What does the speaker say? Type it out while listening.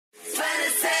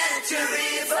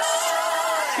Century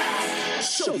Boy!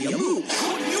 Show me a move.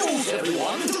 Good news,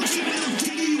 everyone. Don't you little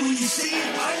diggy when you see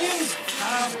onions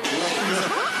have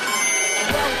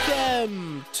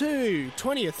Welcome to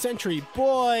 20th Century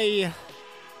Boy.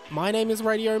 My name is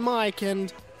Radio Mike,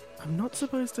 and I'm not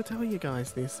supposed to tell you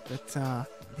guys this, but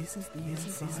this is the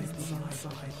inside.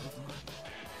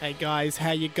 Hey guys,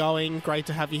 how you going? Great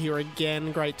to have you here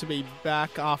again. Great to be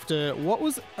back after what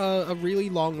was a really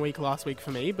long week last week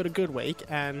for me, but a good week.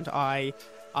 And I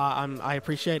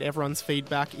appreciate everyone's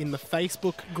feedback in the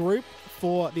Facebook group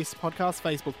for this podcast,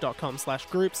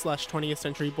 facebook.com/group/20th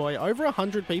Century Boy. Over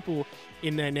 100 people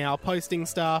in there now posting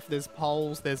stuff. There's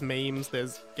polls, there's memes,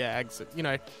 there's gags. You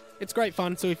know, it's great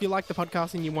fun. So if you like the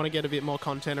podcast and you want to get a bit more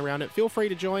content around it, feel free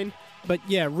to join. But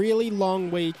yeah, really long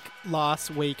week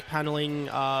last week, paneling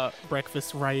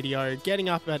breakfast radio, getting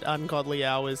up at ungodly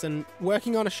hours and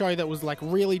working on a show that was like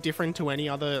really different to any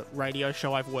other radio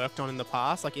show I've worked on in the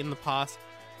past. Like in the past,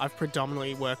 I've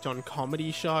predominantly worked on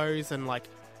comedy shows and like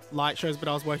light shows, but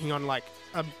I was working on like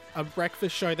a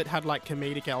breakfast show that had like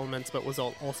comedic elements, but was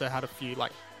also had a few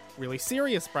like really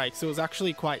serious breaks. So it was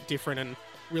actually quite different and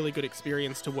really good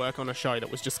experience to work on a show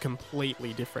that was just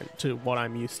completely different to what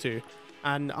I'm used to.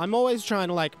 And I'm always trying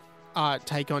to like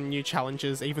take on new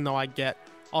challenges, even though I get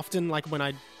often like when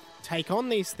I take on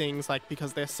these things, like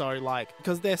because they're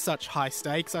such high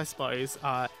stakes, I suppose,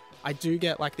 I do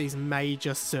get like these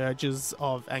major surges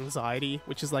of anxiety,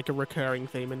 which is like a recurring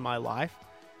theme in my life.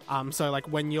 So like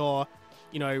when you're,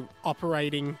 you know,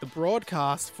 operating the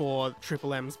broadcast for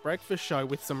Triple M's breakfast show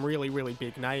with some really, really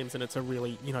big names, and it's a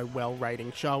really, you know,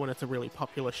 well-rating show, and it's a really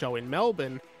popular show in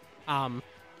Melbourne,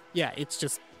 yeah, it's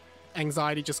just,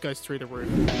 anxiety just goes through the roof.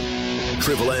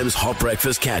 Triple M's Hot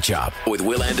Breakfast Catch-Up with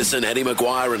Will Anderson, Eddie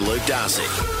Maguire and Luke Darcy.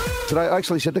 Today, I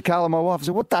actually said to Carla, my wife, I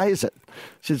said, what day is it?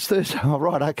 She said, it's Thursday. Oh,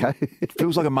 right, okay. It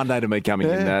feels like a Monday to me coming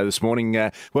in this morning.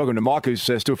 Welcome to Mike, who's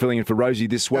still filling in for Rosie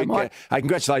this week. Hey,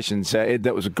 congratulations, Ed.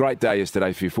 That was a great day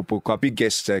yesterday for your football club. Big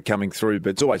guests coming through,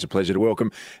 but it's always a pleasure to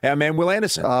welcome our man, Will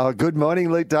Anderson. Good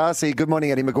morning, Luke Darcy. Good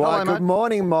morning, Eddie Maguire. Hello, good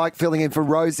morning, Mike, filling in for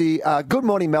Rosie. Good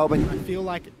morning, Melbourne. I feel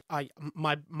like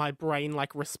my brain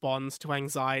like responds to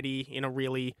anxiety in a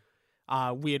really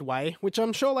weird way, which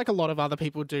I'm sure like a lot of other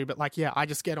people do, but like, yeah, I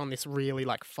just get on this really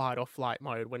like fight or flight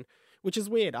mode which is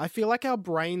weird. I feel like our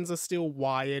brains are still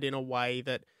wired in a way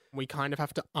that we kind of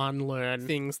have to unlearn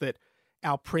things that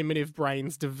our primitive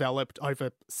brains developed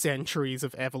over centuries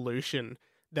of evolution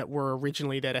that were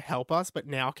originally there to help us, but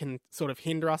now can sort of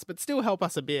hinder us, but still help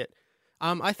us a bit.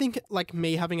 I think like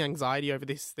me having anxiety over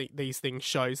these things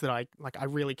shows that I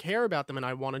really care about them and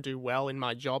I want to do well in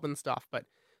my job and stuff, but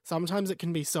sometimes it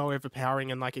can be so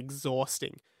overpowering and like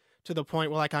exhausting to the point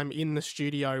where like I'm in the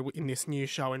studio in this new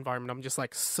show environment. I'm just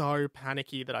like so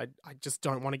panicky that I just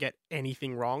don't want to get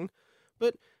anything wrong.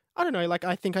 But I don't know, like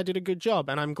I think I did a good job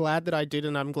and I'm glad that I did,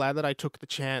 and I'm glad that I took the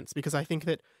chance, because I think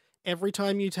that every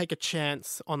time you take a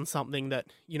chance on something that,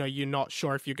 you know, you're not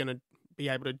sure if you're going to be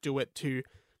able to do it to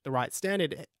the right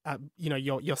standard, you know,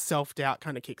 your self-doubt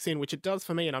kind of kicks in, which it does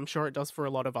for me, and I'm sure it does for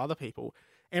a lot of other people.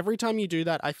 Every time you do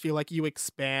that, I feel like you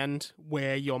expand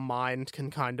where your mind can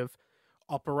kind of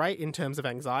operate in terms of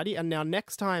anxiety. And now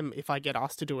next time, if I get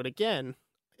asked to do it again,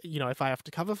 you know, if I have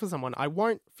to cover for someone, I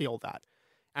won't feel that.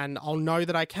 And I'll know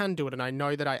that I can do it, and I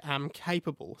know that I am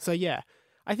capable. So yeah,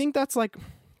 I think that's like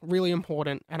really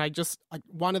important. And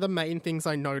one of the main things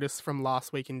I noticed from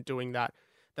last week in doing that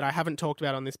I haven't talked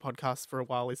about on this podcast for a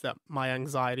while is that my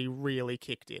anxiety really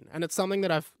kicked in. And it's something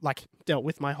that I've like dealt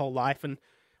with my whole life, and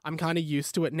I'm kind of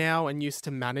used to it now and used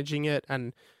to managing it.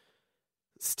 And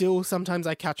still sometimes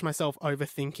I catch myself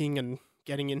overthinking and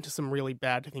getting into some really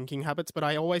bad thinking habits, but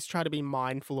I always try to be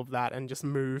mindful of that and just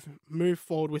move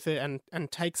forward with it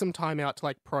and take some time out to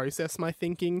like process my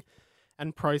thinking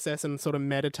and process and sort of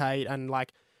meditate and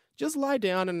like just lie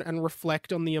down and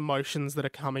reflect on the emotions that are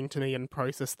coming to me and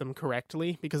process them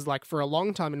correctly, because like for a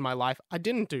long time in my life, I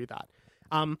didn't do that.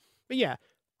 But yeah,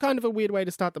 kind of a weird way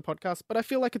to start the podcast, but I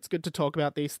feel like it's good to talk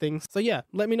about these things. So yeah,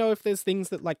 let me know if there's things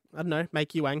that like, I don't know,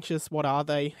 make you anxious. What are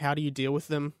they? How do you deal with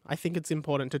them? I think it's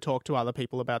important to talk to other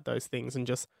people about those things and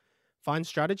just find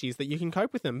strategies that you can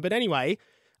cope with them. But anyway,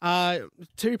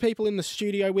 two people in the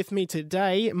studio with me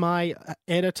today, my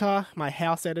editor, my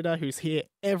house editor, who's here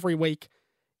every week,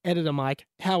 Editor Mike.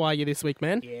 How are you this week,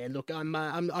 man? Yeah, look, I'm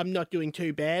not doing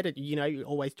too bad. You know, you're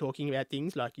always talking about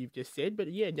things like you've just said,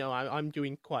 but yeah, no, I'm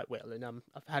doing quite well, and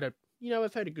I've had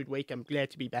a good week. I'm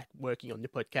glad to be back working on the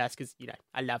podcast because, you know,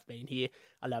 I love being here.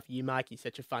 I love you, Mike. You're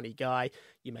such a funny guy.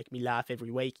 You make me laugh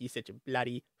every week. You're such a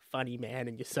bloody funny man,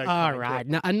 and you're so. All right,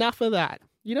 enough of that.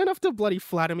 You don't have to bloody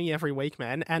flatter me every week,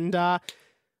 man. And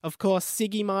Of course,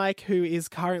 Siggy Mike, who is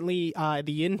currently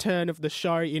the intern of the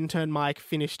show. Intern Mike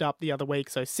finished up the other week,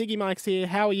 so Siggy Mike's here.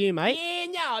 How are you, mate?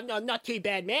 Yeah, no, not too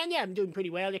bad, man. Yeah, I'm doing pretty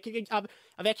well.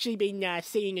 I've actually been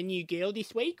seeing a new girl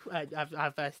this week.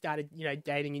 I've started,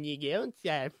 dating a new girl.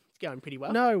 It's going pretty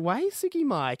well. No way, Siggy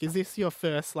Mike. Is this your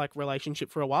first,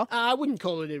 relationship for a while? I wouldn't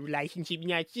call it a relationship.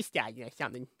 It's just,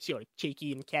 something sort of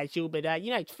cheeky and casual, but,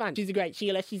 it's fun. She's a great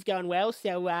Sheila. She's going well,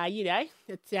 so,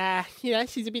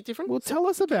 it's, she's a bit different. Well, tell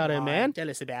us about her, man. Tell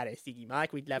us about her, Siggy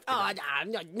Mike. We'd love to. Oh,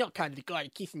 no, I'm not kind of the guy to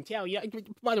kiss and tell.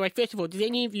 By the way, first of all, does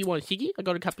any of you want a Siggy? I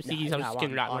got a couple of Siggies. I'm just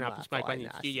going to light one up and smoke one in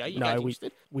the studio. No,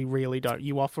 we really don't.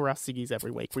 You offer us Siggies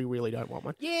every week. We really don't want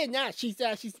one. Yeah, no, she's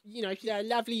a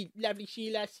lovely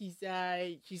Sheila.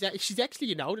 She's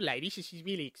actually an older lady, so she's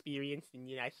really experienced, and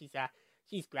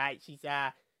she's great.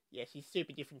 She's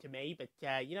super different to me, but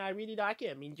I really like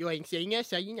her. I'm enjoying seeing her,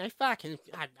 so fuck, and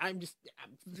I'm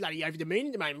bloody over the moon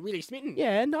at the moment, really smitten.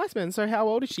 Yeah, nice, man. So how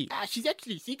old is she? She's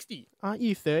actually 60. Aren't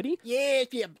you 30? Yeah,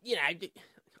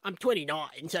 I'm 29,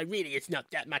 so really it's not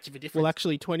that much of a difference. Well,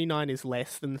 actually, 29 is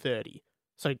less than 30.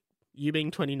 So you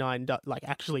being 29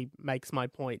 actually makes my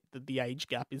point that the age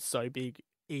gap is so big,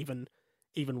 even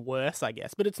worse, I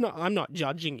guess. But it's not. I'm not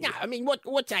judging you. No,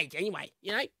 what's age anyway?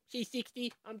 She's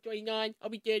 60. I'm 29. I'll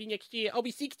be 30 next year. I'll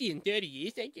be 60 in 30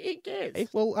 years. Who cares? Hey,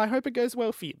 well, I hope it goes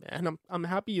well for you, man. I'm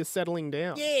happy you're settling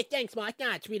down. Yeah, thanks, Mike. No,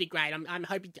 it's really great. I'm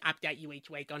hoping to update you each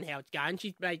week on how it's going.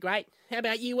 She's very great. How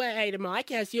about you, Ada, Mike?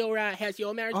 How's your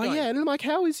marriage going? Oh yeah, and Mike,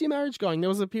 how is your marriage going? There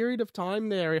was a period of time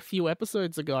there a few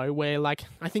episodes ago where I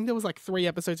think there was 3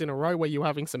 episodes in a row where you were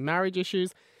having some marriage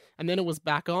issues. And then it was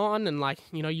back on, and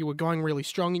you were going really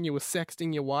strong, and you were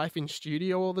sexting your wife in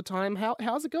studio all the time.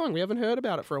 How's it going? We haven't heard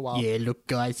about it for a while. Yeah, look,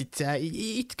 guys,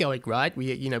 it's going right. We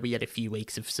had a few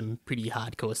weeks of some pretty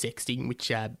hardcore sexting,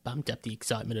 which bumped up the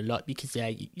excitement a lot because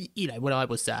when I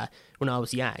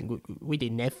was young, we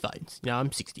didn't have phones.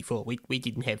 I'm 64. We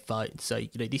didn't have phones, so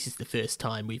this is the first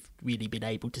time we've really been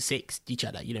able to sext each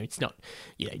other. It's not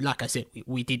like I said,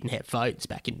 we didn't have phones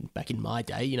back in my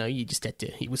day. You just had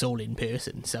to. It was all in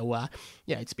person. So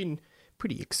it's been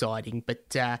pretty exciting,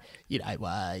 but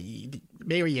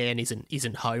Mary Ann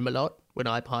isn't home a lot when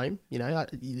I'm home. I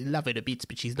love her to bits,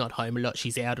 but she's not home a lot.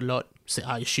 She's out a lot. So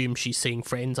I assume she's seeing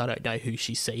friends. I don't know who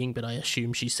she's seeing, but I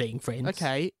assume she's seeing friends.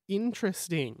 Okay,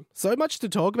 interesting. So much to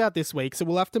talk about this week, so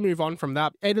we'll have to move on from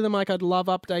that. Ada the Mike, I'd love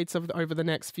updates over the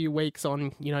next few weeks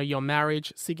on your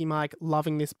marriage. Siggy Mike,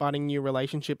 loving this budding new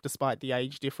relationship despite the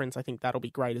age difference. I think that'll be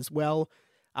great as well.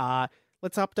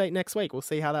 Let's update next week. We'll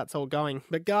see how that's all going.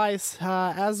 But guys,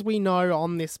 as we know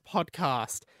on this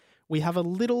podcast, we have a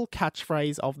little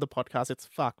catchphrase of the podcast. It's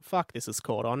fuck, this has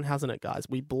caught on, hasn't it, guys?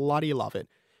 We bloody love it.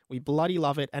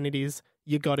 And it is,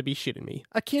 you gotta be shitting me.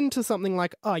 Akin to something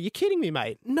like, oh, you're kidding me,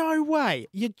 mate. No way.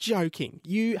 You're joking.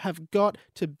 You have got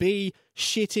to be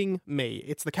shitting me.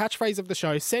 It's the catchphrase of the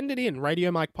show. Send it in,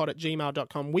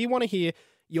 radiomikepod@gmail.com. We want to hear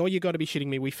your you gotta be shitting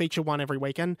me. We feature one every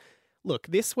week. And look,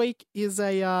 this week is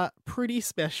a pretty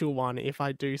special one, if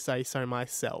I do say so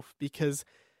myself, because,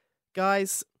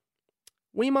 guys,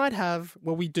 we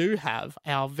do have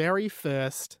our very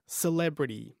first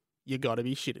celebrity, you gotta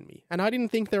be shitting me. And I didn't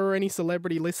think there were any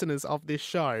celebrity listeners of this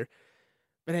show.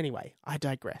 But anyway, I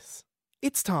digress.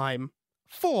 It's time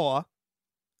for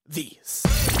these.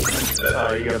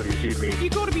 Oh, you gotta be shitting me. You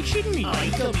gotta be shitting me. Oh,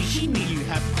 you gotta be shitting me. You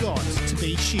have got to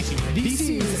be shitting me. This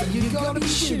is You Gotta Be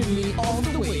Shitting Me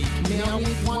of the Week, now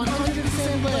with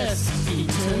 100% less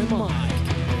Intern Mike.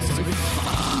 So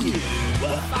fuck you.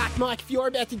 Fuck, Mike, if you're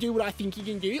about to do what I think you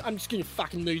can do, I'm just gonna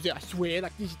fucking lose it, I swear.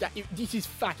 This is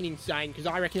fucking insane, because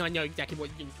I reckon I know exactly what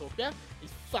you're gonna talk about.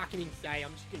 It's fucking insane.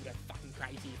 I'm just gonna go fucking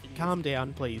crazy. Calm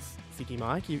down, please, Siggy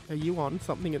Mike. Are you on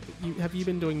something? Have you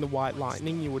been doing the white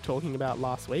lightning you were talking about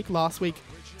last week? Last week,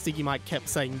 Siggy Mike kept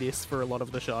saying this for a lot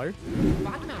of the show.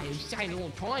 Fuck, mate, I was saying it all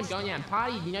the time, going out and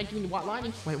partying, doing the white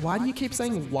lightning. Wait, why do you keep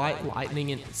saying white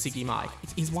lightning and Siggy Mike?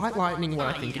 Is white lightning what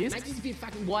I think it is? Mate, just a bit of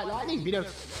fucking white lightning, a bit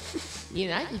of, you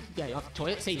go off the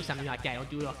toilet seat or something like that, or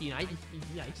do it off,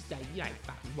 just say,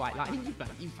 fucking white lightning,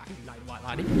 you fucking know white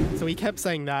lightning. So he kept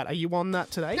saying that. Are you on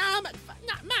that today? No, mate,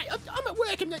 I'm at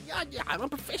work, I'm a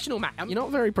professional, mate. You're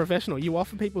not very professional. You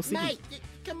offer people Siggy. Mate,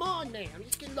 come on, man. I'm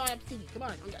just going to lie up Siggy. Come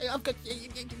on. I've got...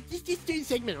 Just do the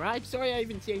segment, right? I'm sorry I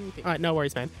even said anything. All right, no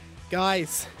worries, man.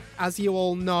 Guys, as you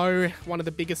all know, one of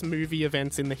the biggest movie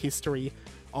events in the history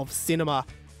of cinema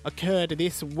occurred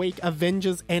this week.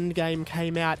 Avengers Endgame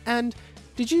came out, and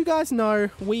did you guys know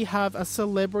we have a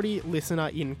celebrity listener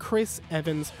in Chris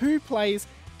Evans who plays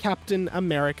Captain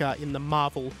America in the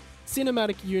Marvel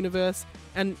Cinematic Universe?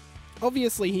 And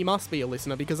obviously he must be a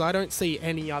listener because I don't see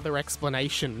any other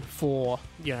explanation for,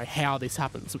 how this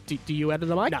happens. Do you,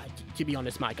 Editor Mike? No, to be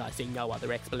honest, Mike, I see no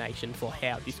other explanation for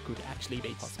how this could actually be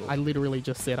possible. I literally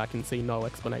just said I can see no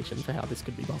explanation for how this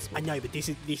could be possible. I know, but this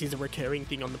is a recurring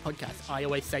thing on the podcast. I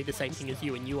always say the same thing as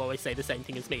you, and you always say the same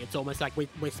thing as me. It's almost like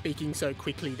we're speaking so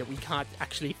quickly that we can't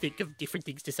actually think of different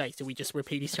things to say, so we just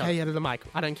repeat each other. Hey, Editor Mike,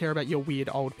 I don't care about your weird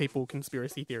old people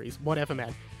conspiracy theories. Whatever,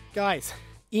 man. Guys,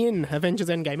 in Avengers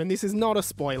Endgame, and this is not a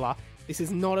spoiler,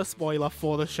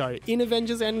 for the show. In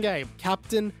Avengers Endgame,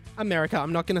 Captain America,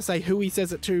 I'm not going to say who he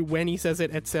says it to, when he says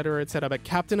it, etc., but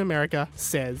Captain America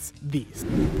says this.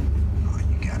 Oh,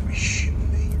 you gotta be shitting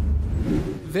me.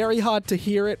 Very hard to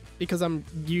hear it because I'm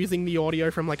using the audio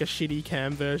from like a shitty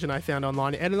cam version I found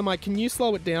online. Editor Mike, can you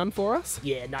slow it down for us?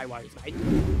 Yeah, no worries, mate.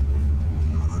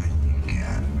 Oh, you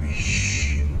gotta be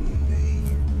shitting me.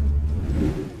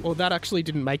 Well, that actually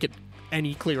didn't make it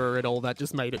any clearer at all. That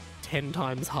just made it 10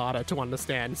 times harder to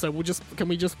understand. So can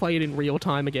we just play it in real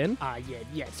time again?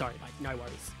 Yeah, sorry, mate, no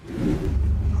worries.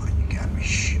 Oh, you gotta be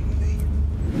shitting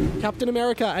me. Captain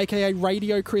America, aka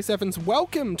Radio Chris Evans,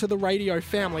 welcome to the radio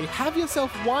family. Have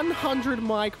yourself 100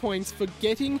 mic points for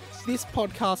getting this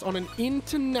podcast on an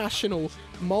international,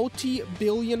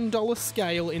 multi-billion-dollar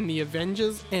scale in the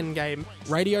Avengers Endgame.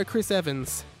 Radio Chris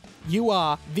Evans, you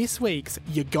are this week's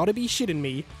You Gotta Be Shitting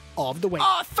Me of the week.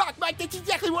 Oh, fuck, mate, that's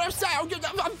exactly what I'm saying.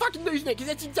 I'm fucking losing it, because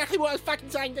that's exactly what I was fucking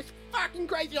saying. That's fucking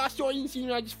crazy. I saw it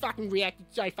and I just fucking reacted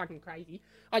so fucking crazy.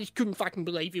 I just couldn't fucking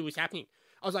believe it was happening.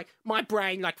 I was like, my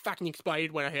brain fucking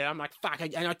exploded when I heard it. I'm like, fuck,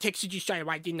 and I texted you straight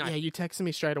away, didn't I? Yeah, you texted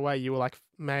me straight away. You were like,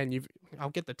 man, I'll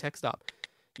get the text up.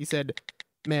 You said,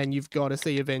 man, you've got to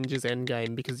see Avengers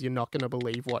Endgame because you're not going to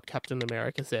believe what Captain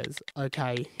America says.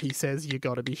 Okay, he says you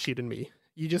got to be shitting me.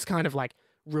 You just kind of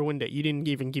ruined it. You didn't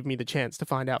even give me the chance to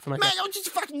find out for myself. Man, I was just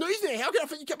fucking losing it. How could I...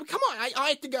 Come on, I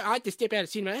had to go. I had to step out of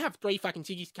the cinema. I have 3 fucking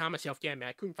ciggies to calm myself down, man.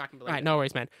 I couldn't fucking believe it. Alright, no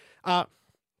worries, man.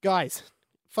 Guys,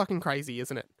 fucking crazy,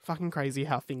 isn't it? Fucking crazy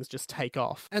how things just take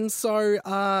off. And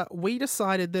so, we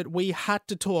decided that we had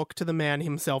to talk to the man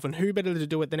himself, and who better to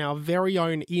do it than our very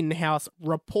own in-house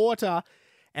reporter,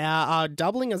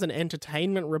 doubling as an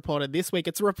entertainment reporter this week.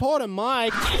 It's Reporter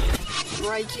Mike.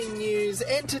 Breaking news,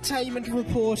 entertainment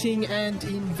reporting, and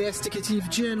investigative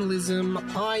journalism.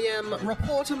 I am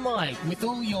Reporter Mike with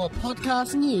all your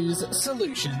podcast news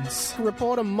solutions.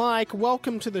 Reporter Mike,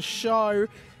 welcome to the show.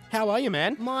 How are you,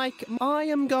 man? Mike, I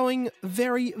am going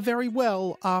very, very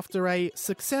well after a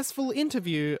successful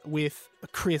interview with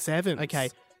Chris Evans. Okay,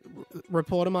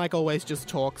 Reporter Mike always just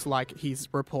talks like he's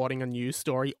reporting a news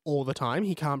story all the time.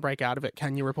 He can't break out of it.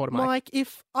 Can you, Reporter Mike? Mike,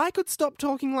 if I could stop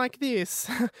talking like this,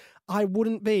 I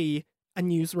wouldn't be a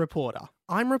news reporter.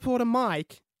 I'm Reporter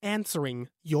Mike answering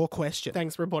your question.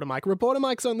 Thanks, Reporter Mike. Reporter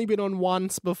Mike's only been on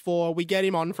once before. We get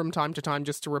him on from time to time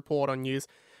just to report on news.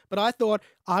 But I thought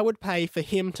I would pay for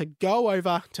him to go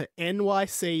over to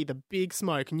NYC, the big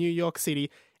smoke, New York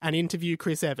City, and interview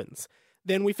Chris Evans.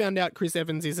 Then we found out Chris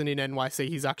Evans isn't in NYC,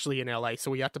 he's actually in LA,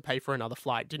 so we had to pay for another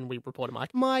flight, didn't we, Reporter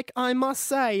Mike? Mike, I must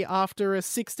say, after a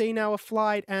 16-hour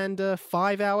flight and a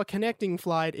 5-hour connecting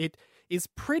flight, it is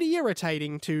pretty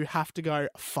irritating to have to go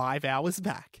 5 hours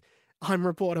back. I'm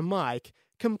Reporter Mike,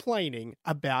 complaining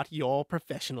about your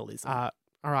professionalism. All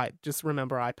right, just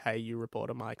remember I pay you,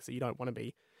 Reporter Mike, so you don't want to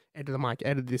be... Editor Mike,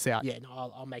 edit this out. Yeah,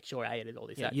 no, I'll make sure I edit all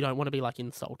this out. You don't want to be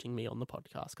insulting me on the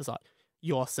podcast, because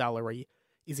your salary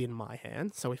is in my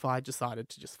hands. So if I decided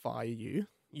to just fire you,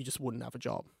 you just wouldn't have a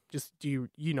job. You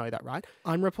know that, right?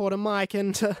 I'm Reporter Mike,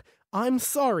 and I'm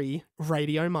sorry,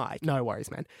 Radio Mike. No worries,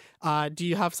 man. Do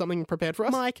you have something prepared for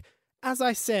us? Mike, as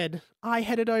I said, I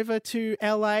headed over to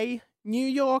LA, New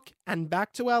York, and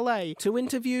back to LA to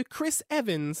interview Chris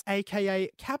Evans, aka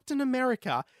Captain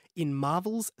America, in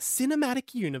Marvel's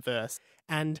cinematic universe.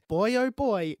 And boy, oh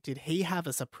boy, did he have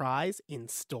a surprise in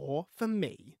store for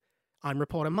me. I'm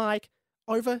Reporter Mike.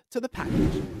 Over to the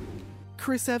package.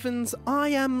 Chris Evans, I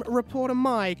am Reporter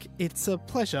Mike. It's a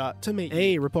pleasure to meet you.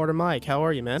 Hey, Reporter Mike, how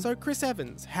are you, man? So, Chris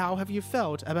Evans, how have you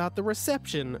felt about the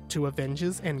reception to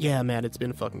Avengers Endgame? Yeah, man, it's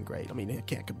been fucking great. I mean, I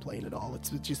can't complain at all.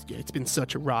 It's been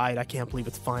such a ride. I can't believe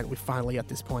we're finally at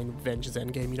this point of Avengers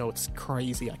Endgame. It's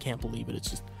crazy. I can't believe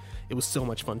it. It was so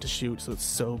much fun to shoot, so it's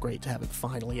so great to have it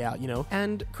finally out,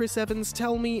 And Chris Evans,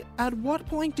 tell me, at what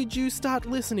point did you start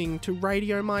listening to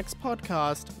Radio Mike's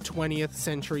podcast, 20th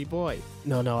Century Boy?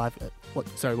 No,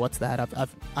 what's that?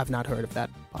 I've not heard of that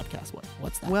podcast.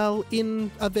 What's that? Well, in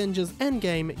Avengers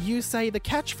Endgame, you say the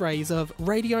catchphrase of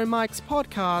Radio Mike's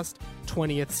podcast,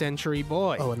 20th Century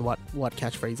Boy. Oh, and what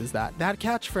catchphrase is that? That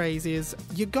catchphrase is,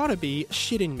 you gotta be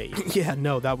shitting me. Yeah,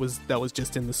 no, that was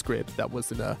just in the script. That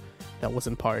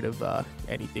wasn't part of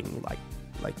anything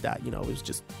like that. You know, it was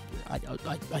just,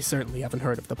 I certainly haven't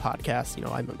heard of the podcast. You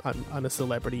know, I'm a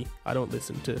celebrity. I don't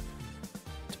listen to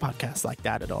podcasts like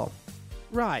that at all.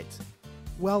 Right.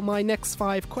 Well, my next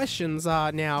 5 questions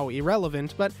are now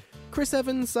irrelevant, but Chris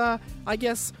Evans, I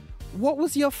guess, what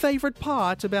was your favorite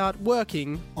part about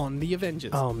working on the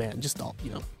Avengers? Oh man, just all,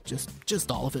 you know, just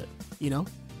all of it. You know,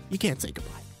 you can't say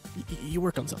goodbye. You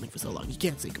work on something for so long, you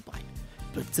can't say goodbye.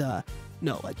 But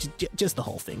no, just the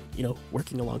whole thing. You know,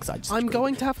 working alongside. I'm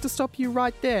going to have to stop you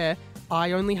right there.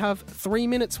 I only have 3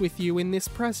 minutes with you in this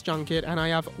press junket, and I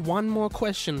have one more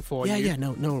question for you. Yeah,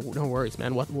 no worries,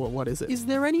 man. What is it? Is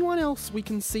there anyone else we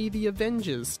can see the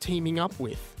Avengers teaming up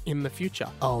with in the future?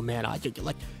 Oh man,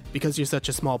 because you're such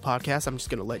a small podcast, I'm just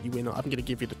going to let you in. I'm going to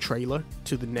give you the trailer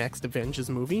to the next Avengers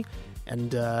movie,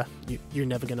 and you're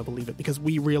never going to believe it, because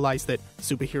we realize that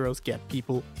superheroes get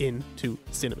people into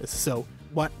cinemas. So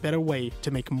what better way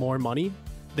to make more money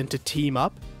than to team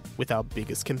up with our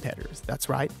biggest competitors? That's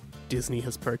right. Disney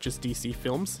has purchased DC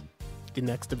Films. The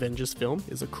next Avengers film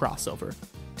is a crossover.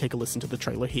 Take a listen to the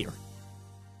trailer here.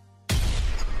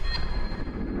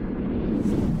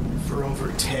 For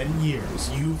over 10 years,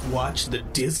 you've watched the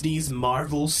Disney's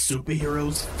Marvel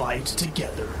superheroes fight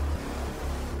together.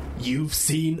 You've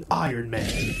seen Iron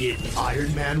Man in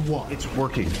Iron Man 1. It's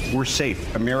working. We're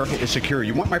safe. America is secure.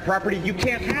 You want my property? You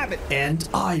can't have it. And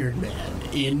Iron Man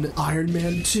in Iron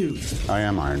Man 2. I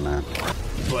am Iron Man.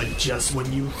 But just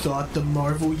when you thought the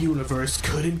Marvel Universe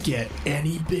couldn't get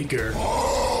any bigger,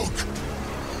 Hulk!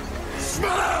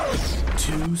 Smash!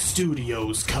 2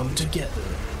 studios come together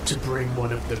to bring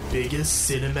one of the biggest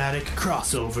cinematic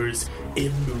crossovers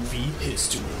in movie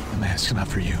history. I'm asking up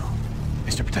for you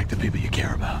is to protect the people you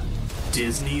care about.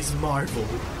 Disney's Marvel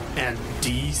and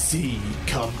DC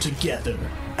come together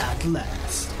at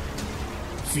last.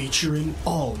 Featuring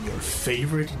all your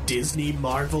favorite Disney,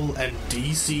 Marvel, and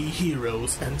DC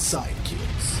heroes and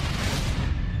sidekicks.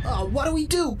 What do we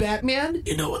do, Batman?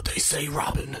 You know what they say,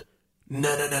 Robin.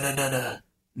 Na-na-na-na-na-na.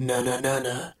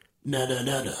 Na-na-na-na.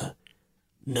 Na-na-na-na.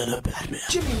 None Batman.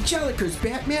 Jimmy Jelliker's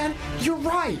Batman? You're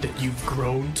right! That you've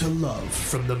grown to love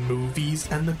from the movies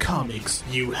and the comics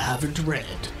you haven't read,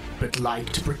 but like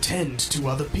to pretend to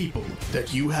other people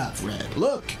that you have read.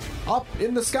 Look! Up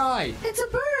in the sky! It's a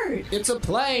bird! It's a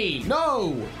plane!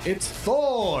 No! It's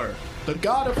Thor! The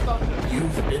god of thunder!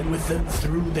 You've been with them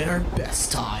through their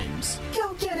best times.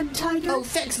 Go get him, Tiger! Oh,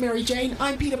 thanks, Mary Jane.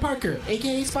 I'm Peter Parker,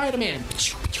 aka Spider-Man.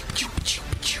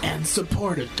 And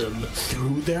supported them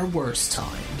through their worst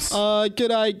times.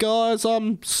 G'day guys,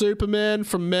 I'm Superman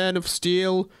from Man of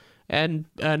Steel and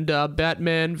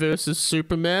Batman vs.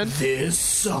 Superman. This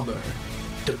summer,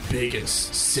 the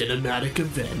biggest cinematic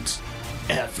event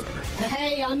ever.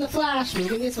 Hey, I'm the Flash,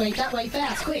 moving this way, that way,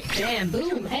 fast, quick, bam,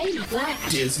 boom, hey,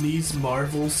 Flash! Disney's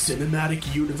Marvel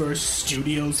Cinematic Universe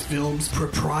Studios Films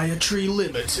Proprietary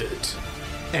Limited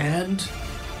and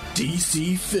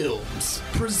DC Films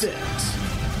present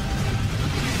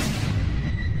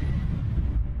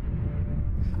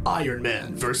Iron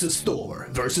Man vs. Thor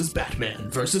vs.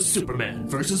 Batman vs. Superman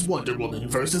vs. Wonder Woman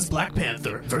vs. Black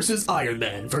Panther vs. Iron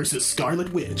Man vs.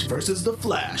 Scarlet Witch vs. The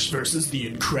Flash vs. The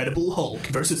Incredible Hulk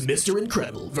vs. Mr.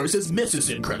 Incredible vs.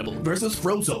 Mrs. Incredible vs.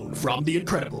 Frozone from The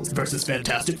Incredibles vs.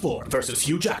 Fantastic Four vs.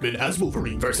 Hugh Jackman as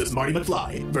Wolverine vs. Marty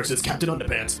McFly vs. Captain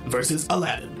Underpants vs.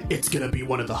 Aladdin. It's gonna be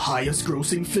one of the highest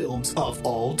grossing films of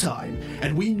all time,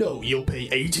 and we know you'll pay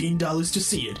 $18 to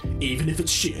see it, even if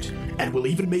it's shit, and we'll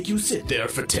even make you sit there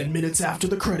for 10 minutes after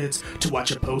the credits to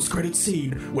watch a post-credit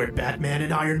scene where Batman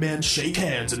and Iron Man shake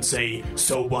hands and say,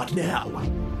 "So what now?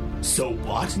 So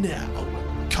what now?"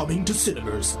 Coming to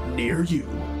cinemas near you.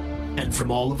 And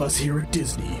from all of us here at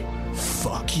Disney,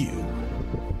 fuck you.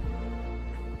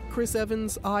 Chris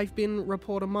Evans, I've been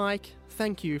Reporter Mike.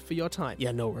 Thank you for your time.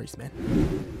 Yeah, no worries, man.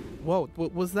 Whoa,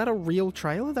 was that a real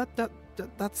trailer?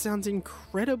 That sounds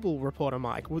incredible, Reporter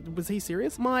Mike. Was he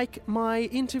serious? Mike, my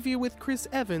interview with Chris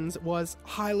Evans was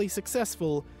highly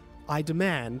successful. I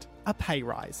demand a pay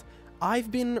rise. I've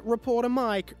been Reporter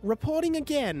Mike, reporting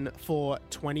again for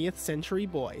 20th Century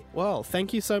Boy. Well,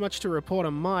 thank you so much to Reporter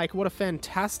Mike. What a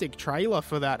fantastic trailer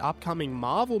for that upcoming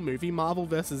Marvel movie, Marvel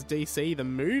vs. DC, the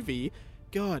movie.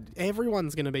 God,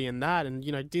 everyone's going to be in that, and,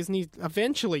 you know, Disney,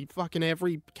 eventually, fucking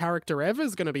every character ever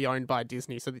is going to be owned by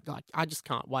Disney, so, like, I just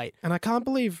can't wait. And I can't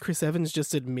believe Chris Evans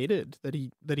just admitted that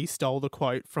he stole the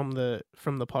quote from the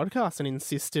podcast and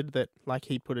insisted that, like,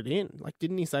 he put it in. Like,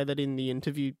 didn't he say that in the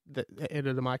interview, that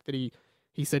Editor Mike, that he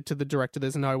He said to the director,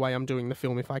 "There's no way I'm doing the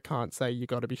film if I can't say you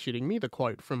got to be shitting me." The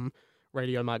quote from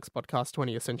Radio Mike's podcast,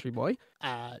 20th Century Boy.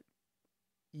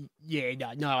 Yeah,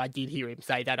 no, I did hear him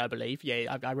say that, I believe.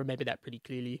 Yeah, I remember that pretty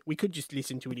clearly. We could just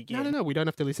listen to it again. No, we don't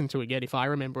have to listen to it again. If I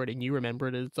remember it and you remember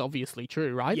it, it's obviously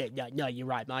true, right? Yeah, no, you're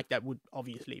right, Mike. That would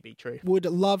obviously be true. Would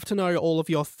love to know all of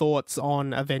your thoughts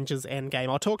on Avengers Endgame.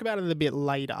 I'll talk about it a bit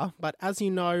later, but as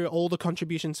you know, all the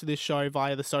contributions to this show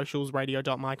via the socials,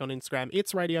 radio.mike on Instagram,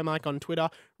 it's Radio Mike on Twitter,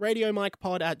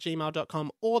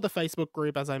 radiomikepod@gmail.com, or the Facebook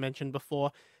group, as I mentioned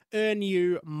before. Earn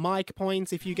you Mike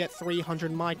points. If you get 300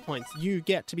 Mike points, you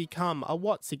get to become a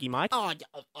what, Siggy Mike? Oh,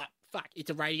 fuck, it's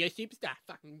a radio superstar.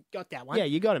 Fucking got that one. Yeah,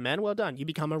 you got it, man. Well done. You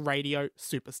become a radio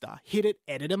superstar. Hit it,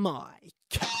 Editor Mike.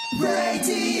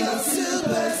 Radio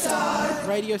Superstar.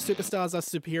 Radio superstars are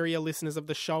superior listeners of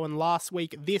the show, and last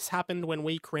week this happened when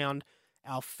we crowned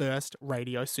our first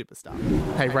radio superstar.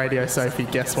 Hey, Radio Sophie,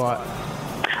 guess what?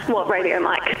 What, Radio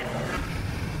Mike?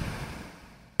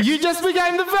 You just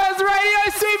became the first radio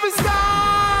superstar!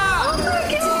 Oh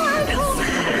my God!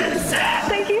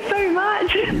 Thank you so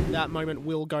much. That moment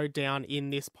will go down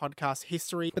in this podcast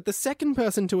history. But the second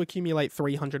person to accumulate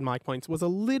 300 mic points was a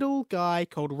little guy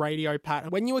called Radio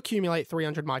Pat. When you accumulate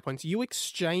 300 mic points, you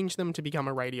exchange them to become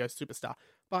a radio superstar.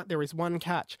 But there is one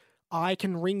catch. I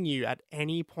can ring you at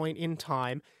any point in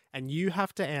time, and you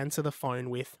have to answer the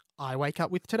phone with "I wake up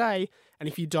with today." And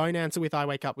if you don't answer with "I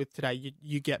wake up with today,"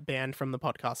 you get banned from the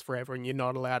podcast forever and you're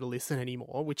not allowed to listen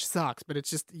anymore, which sucks. But it's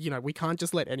just, we can't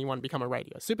just let anyone become a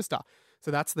radio superstar.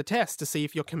 So that's the test to see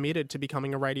if you're committed to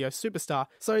becoming a radio superstar.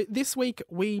 So this week,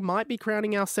 we might be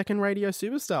crowning our second radio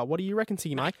superstar. What do you reckon,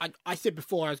 Siggy Mike? I said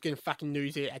before I was going to fucking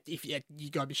lose it if you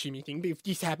got to shimmy thing. But if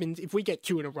this happens, if we get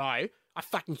 2 in a row, I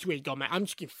fucking swear to God, mate, I'm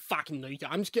just going to fucking lose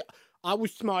it. I will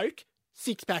smoke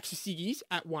 6 packs of ciggies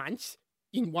at once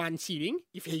in one sitting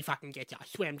if he fucking gets it. I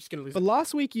swear I'm just going to lose But it.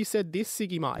 last week you said this,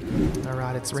 Siggy Mike. All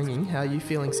right, it's ringing. How are you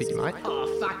feeling, Siggy Mike?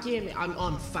 Oh, fuck yeah, man.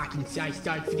 I'm fucking so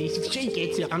stoked for this. If she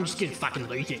gets it, I'm just going to fucking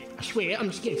lose it. I swear, I'm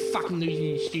just going to fucking lose it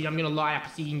in the studio. I'm going to lie up a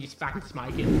ciggy and just fucking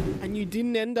smoke it. And you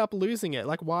didn't end up losing it.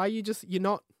 Like, why are you just... You're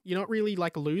not really,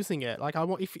 like, losing it. Like, I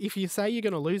want... If you say you're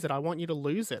going to lose it, I want you to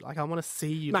lose it. Like, I want to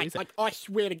see you lose it. Mate, I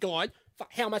swear to God,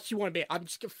 how much you want to bet? I'm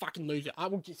just going to fucking lose it. I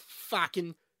will just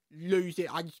fucking lose it.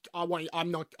 I'm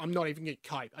not even gonna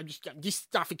cope. This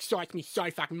stuff excites me so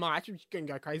fucking much. I'm just gonna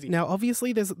go crazy. Now,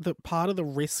 obviously, there's the part of the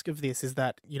risk of this is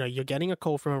that, you're getting a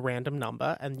call from a random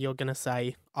number and you're gonna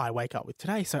say, "I wake up with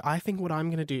today." So I think what I'm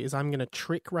gonna do is I'm gonna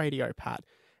trick Radio Pat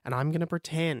and I'm gonna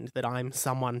pretend that I'm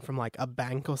someone from like a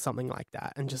bank or something like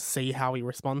that and just see how he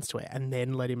responds to it and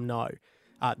then let him know.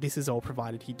 This is all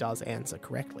provided he does answer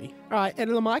correctly. All right,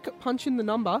 Editor Mike, punch in the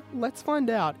number. Let's find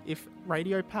out if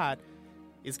Radio Pat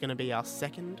is going to be our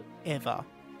second ever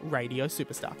radio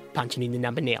superstar. Punching in the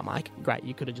number now, Mike. Great,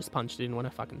 you could have just punched it in when I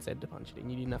fucking said to punch it in.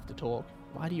 You didn't have to talk.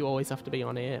 Why do you always have to be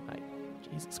on air, mate?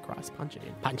 Jesus Christ, punch it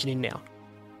in. Punching in now.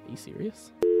 Are you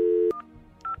serious?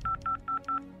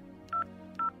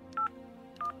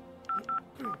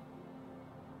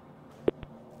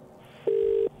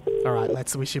 All right,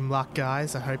 let's wish him luck,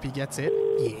 guys. I hope he gets it.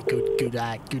 Yeah,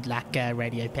 good luck,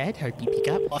 Radio Pad. Hope you pick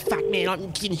up. Oh, fuck, man, I'm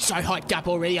getting so hyped up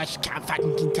already. I just can't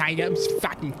fucking contain it. I'm just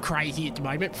fucking crazy at the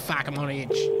moment. Fuck, I'm on edge.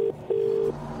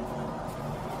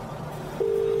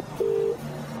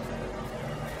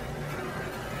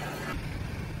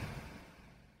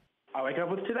 I wake up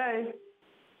with today.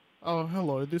 Oh,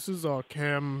 hello. This is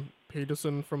Cam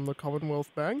Peterson from the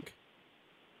Commonwealth Bank.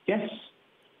 Yes.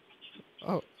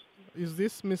 Oh, is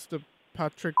this Mr.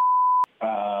 Patrick?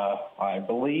 I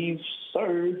believe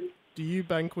so. Do you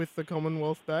bank with the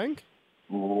Commonwealth Bank?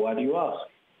 Why do you ask?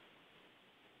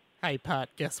 Hey, Pat,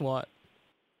 guess what?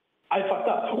 I fucked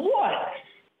up. What?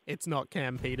 It's not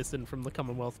Cam Peterson from the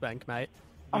Commonwealth Bank, mate.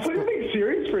 I thought you were being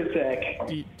serious for a sec.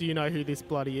 Do you know who this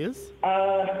bloody is?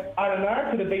 I don't know.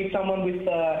 Could it be someone with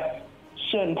a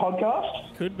certain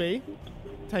podcast? Could be.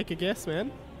 Take a guess,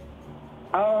 man.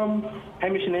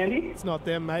 Hamish and Andy? It's not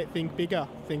them, mate. Think bigger.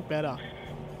 Think better.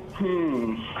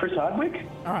 Chris Hardwick?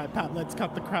 All right, Pat, let's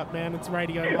cut the crap, man. It's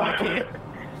Radio Mike here.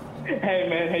 Hey,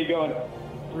 man, how you going?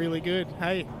 Really good.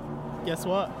 Hey, guess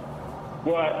what?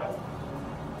 What?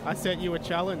 I set you a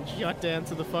challenge. You had to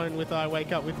answer the phone with "I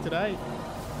wake up with today."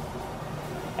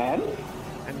 And?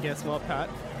 And guess what, Pat?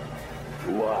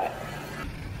 What?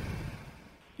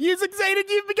 You succeeded.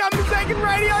 You've become the second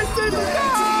radio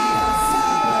superstar!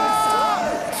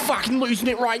 Fucking losing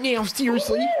it right now,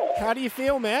 seriously. How do you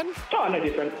feel, man? Oh, no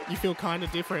different. You feel kind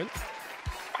of different.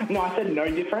 No, I said no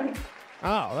different.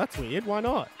 Oh, that's weird. Why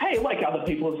not? Hey, like other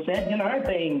people have said,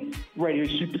 being radio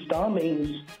superstar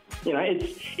means,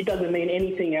 it doesn't mean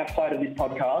anything outside of this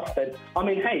podcast. But I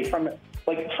mean, hey, from an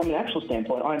actual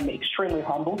standpoint, I'm extremely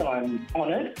humbled and I'm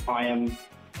honoured. I'm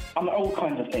all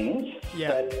kinds of things. Yeah.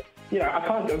 But I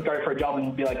can't go for a job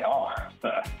and be like, I'm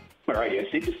a radio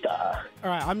superstar. All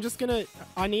right,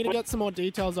 I need to get some more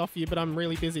details off you, but I'm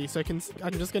really busy, so I'm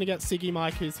just going to get Siggy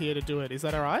Mike, who's here to do it. Is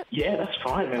that all right? Yeah, that's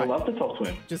fine, man. I'd love to talk to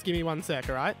him. Just give me 1 sec,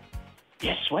 all right?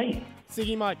 Yeah, sweet.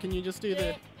 Siggy Mike, can you just do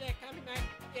the... Yeah, coming, mate.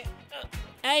 Yeah.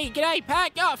 Hey, g'day,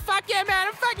 Pat. Oh, fuck yeah, man.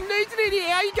 I'm fucking losing it here.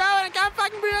 How you going? I can't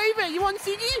fucking believe it. You want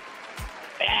Siggy?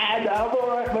 Yeah, no, I'm all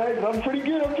right, mate. I'm pretty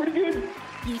good.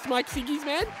 You smoke ciggies,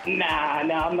 man?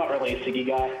 Nah, I'm not really a ciggy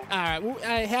guy. Alright, well,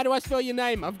 how do I spell your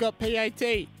name? I've got P-A-T.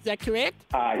 Is that correct?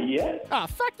 Yeah. Oh,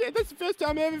 fuck yeah, that's the first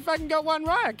time I ever fucking got one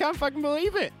right. I can't fucking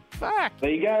believe it. Fuck. There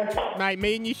you go. Mate,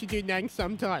 me and you should do names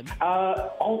sometime.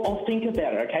 I'll think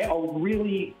about it, okay? I'll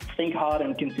really think hard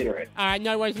and consider it. Alright,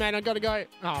 no worries, man. I gotta go.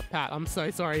 Oh, Pat, I'm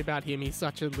so sorry about him. He's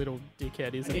such a little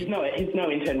dickhead, isn't he? He's no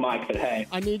intern Mike, but hey.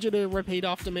 I need you to repeat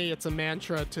after me. It's a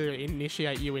mantra to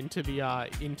initiate you into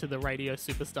the radio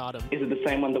superstardom. Is it the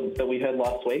same one that we heard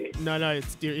last week? No,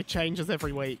 it changes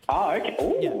every week. Oh, okay.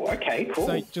 Ooh, yeah. Okay, cool.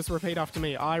 So just repeat after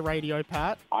me. I, Radio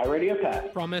Pat. I, Radio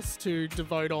Pat. Promise to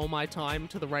devote all my time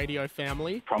to the radio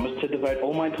family. Promise to devote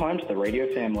all my time to the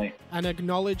radio family. And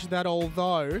acknowledge that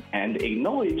although... I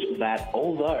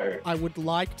would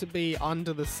like to be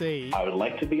under the sea...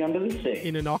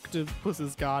 In an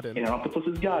octopus's garden... In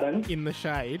the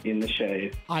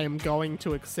shade... I am going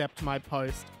to accept my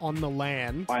post on the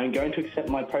land... As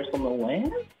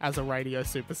a radio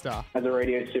superstar.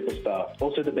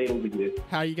 Also, the Beatles exist.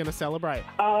 How are you going to celebrate?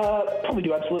 Probably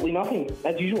do absolutely nothing,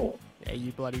 as usual. Yeah,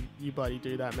 you bloody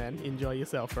do that, man. Enjoy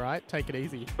yourself, all right? Take it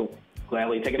easy. Cool.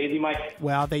 Gladly. Take it easy, Mike.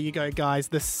 Wow, there you go, guys.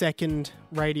 The second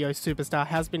radio superstar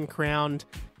has been crowned.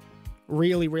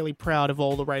 Really, really proud of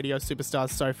all the radio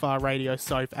superstars so far. Radio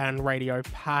Soph and Radio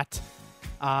Pat.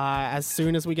 As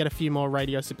soon as we get a few more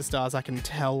radio superstars, I can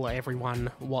tell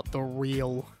everyone what the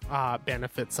real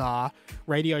benefits are.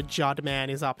 Radio Judman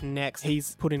is up next.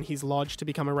 He's put in his lodge to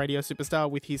become a radio superstar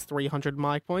with his 300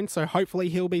 mic points, so hopefully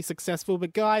he'll be successful.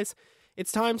 But guys,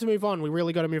 it's time to move on. We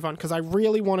really got to move on because I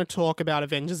really want to talk about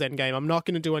Avengers Endgame. I'm not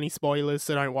going to do any spoilers,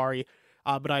 so don't worry.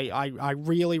 But I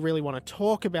really, really want to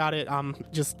talk about it,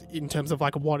 just in terms of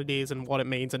like what it is and what it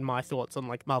means and my thoughts on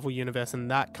like Marvel Universe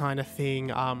and that kind of thing.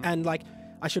 And like,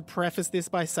 I should preface this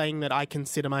by saying that I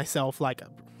consider myself like a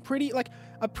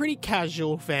pretty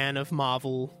casual fan of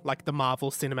Marvel, like the Marvel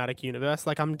Cinematic Universe.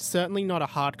 Like, I'm certainly not a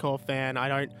hardcore fan.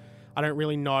 I don't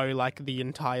really know like the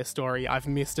entire story. I've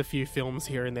missed a few films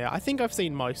here and there. I think I've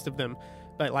seen most of them,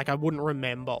 but like I wouldn't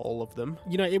remember all of them.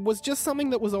 It was just something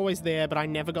that was always there, but I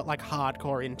never got like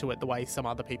hardcore into it the way some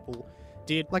other people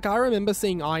did. Like, I remember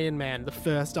seeing Iron Man, the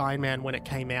first Iron Man, when it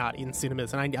came out in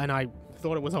cinemas, and I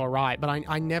thought it was alright, but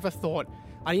I never thought...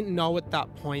 I didn't know at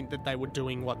that point that they were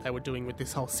doing what they were doing with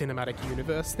this whole cinematic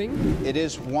universe thing. It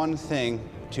is one thing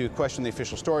to question the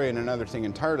official story and another thing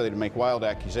entirely to make wild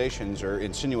accusations or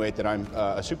insinuate that I'm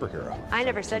a superhero. I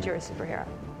never said you were a superhero.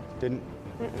 Didn't?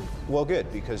 Mm-mm. Well,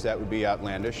 good, because that would be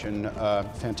outlandish and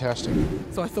fantastic.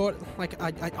 So I thought, like,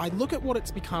 I look at what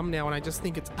it's become now and I just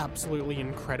think it's absolutely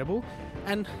incredible.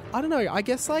 And I don't know, I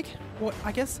guess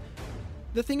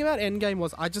the thing about Endgame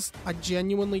was I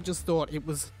genuinely just thought it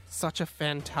was such a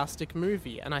fantastic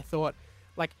movie, and I thought,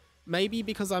 like, maybe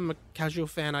because I'm a casual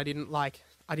fan, I didn't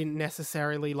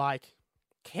necessarily like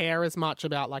care as much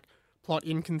about like plot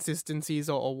inconsistencies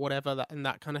or whatever and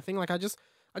that kind of thing. Like, I just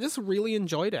really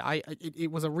enjoyed it. It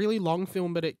was a really long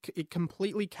film, but it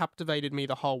completely captivated me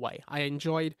the whole way. I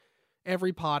enjoyed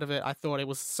every part of it. I thought it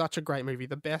was such a great movie,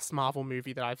 the best Marvel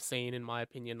movie that I've seen, in my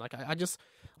opinion. Like, I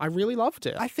really loved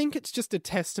it. I think it's just a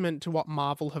testament to what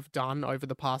Marvel have done over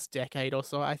the past decade or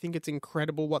so. I think it's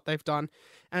incredible what they've done.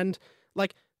 And,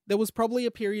 like, there was probably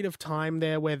a period of time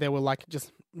there where there were, like,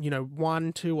 just,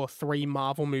 1, 2, or 3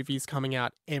 Marvel movies coming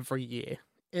out every year.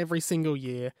 Every single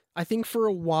year. I think for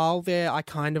a while there, I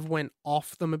kind of went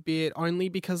off them a bit, only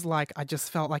because, like, I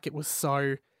just felt like it was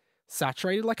so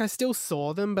saturated. Like, I still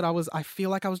saw them, but I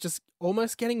feel like I was just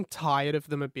almost getting tired of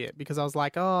them a bit, because I was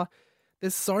like,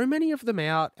 there's so many of them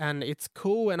out and it's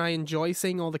cool and I enjoy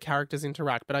seeing all the characters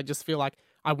interact, but I just feel like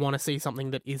I want to see something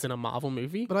that isn't a Marvel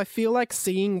movie. But I feel like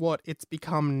seeing what it's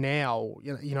become now,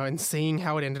 and seeing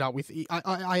how it ended up with...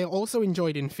 I also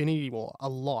enjoyed Infinity War a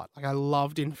lot. Like, I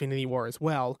loved Infinity War as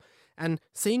well. And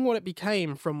seeing what it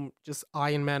became from just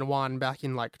Iron Man 1 back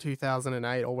in like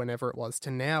 2008 or whenever it was to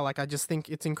now, like, I just think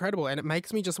it's incredible. And it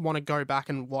makes me just want to go back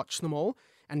and watch them all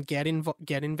and get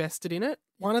invested in it.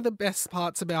 One of the best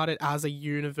parts about it as a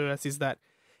universe is that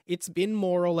it's been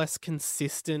more or less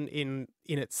consistent in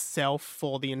itself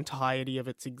for the entirety of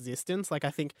its existence. Like,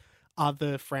 I think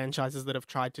other franchises that have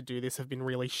tried to do this have been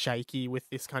really shaky with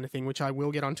this kind of thing, which I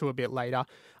will get onto a bit later.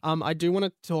 I do want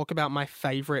to talk about my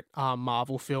favorite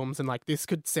Marvel films, and like this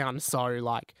could sound so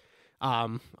like I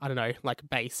don't know, like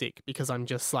basic, because I'm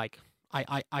just like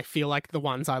I feel like the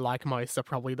ones I like most are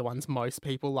probably the ones most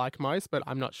people like most, but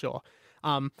I'm not sure.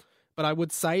 But I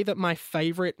would say that my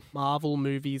favorite Marvel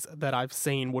movies that I've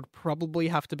seen would probably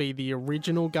have to be the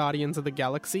original Guardians of the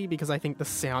Galaxy, because I think the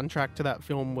soundtrack to that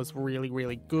film was really,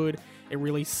 really good. It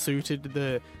really suited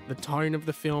the tone of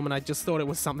the film, and I just thought it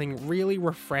was something really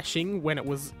refreshing when it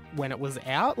was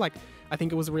out. Like, I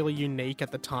think it was really unique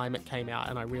at the time it came out,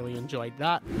 and I really enjoyed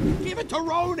that. Give it to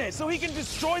Ronan so he can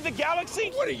destroy the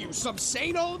galaxy? What are you, some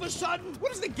saint all of a sudden?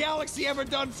 What has the galaxy ever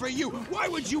done for you? Why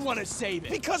would you want to save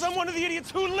it? Because I'm one of the idiots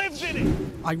who lives in it!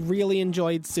 I really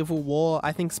enjoyed Civil War.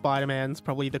 I think Spider-Man's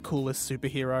probably the coolest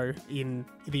superhero in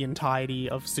the entirety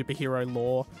of superhero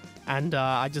lore. And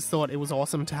I just thought it was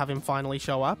awesome to have him finally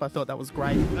show up. I thought that was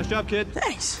great. Nice job, kid.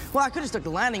 Thanks. Well, I could have stuck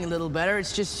the landing a little better.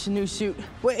 It's just a new suit.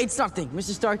 Well, it's nothing.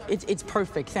 Mr. Stark, it's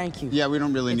perfect. Thank you. Yeah, we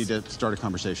don't really need to start a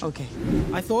conversation. Okay.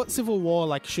 I thought Civil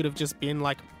War should have just been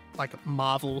like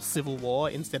Marvel Civil War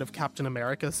instead of Captain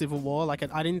America Civil War. Like,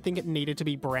 I didn't think it needed to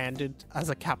be branded as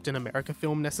a Captain America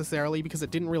film necessarily, because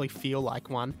it didn't really feel like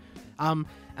one. And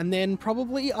then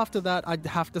probably after that, I'd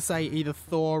have to say either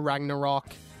Thor Ragnarok,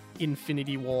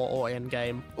 Infinity War, or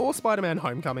Endgame, or Spider-Man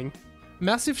Homecoming.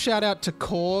 Massive shout out to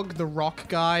Korg, the rock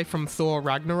guy from Thor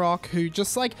Ragnarok, who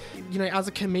just as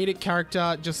a comedic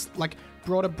character, just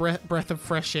brought a breath of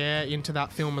fresh air into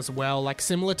that film as well. Like,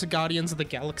 similar to Guardians of the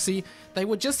Galaxy, they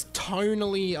were just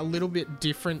tonally a little bit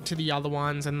different to the other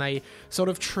ones, and they sort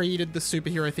of treated the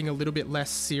superhero thing a little bit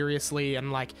less seriously,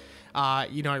 and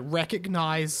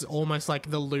recognize almost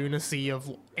the lunacy of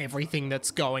everything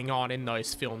that's going on in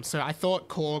those films. So I thought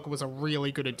Korg was a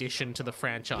really good addition to the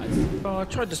franchise. Well, I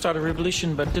tried to start a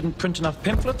revolution but didn't print enough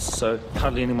pamphlets, so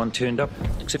hardly anyone turned up,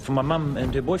 except for my mum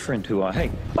and her boyfriend, who I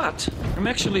hate. But I'm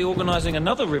actually organising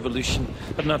another revolution.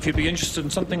 I don't know if you'd be interested in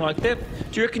something like that.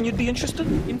 Do you reckon you'd be interested?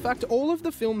 In fact, all of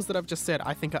the films that I've just said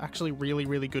I think are actually really,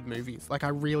 really good movies. Like, I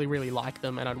really, really like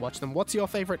them and I'd watch them. What's your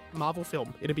favourite Marvel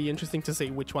film? It'd be interesting to see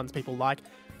which ones people like.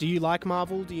 Do you like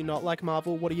Marvel? Do you not like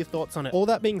Marvel? What are your thoughts on it? All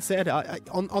that being said,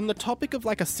 on the topic of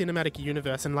a cinematic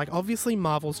universe, and obviously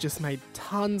Marvel's just made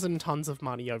tons and tons of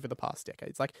money over the past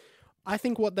decades. I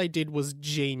think what they did was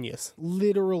genius,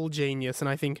 literal genius, and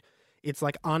I think it's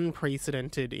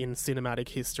unprecedented in cinematic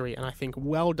history, and I think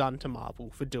well done to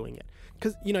Marvel for doing it.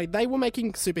 Because, they were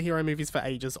making superhero movies for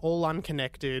ages, all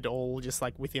unconnected, all just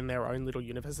within their own little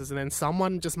universes, and then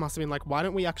someone just must have been why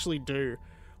don't we actually do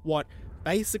what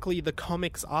basically the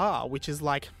comics are, which is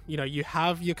you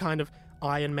have your kind of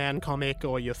Iron Man comic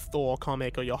or your Thor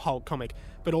comic or your Hulk comic,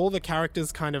 but all the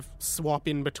characters kind of swap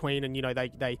in between, and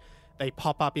they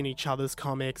pop up in each other's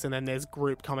comics, and then there's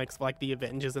group comics like the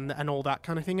Avengers and all that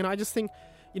kind of thing. And I just think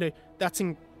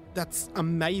that's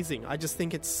amazing. I just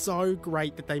think it's so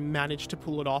great that they managed to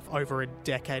pull it off over a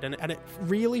decade, and it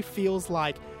really feels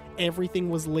like everything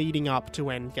was leading up to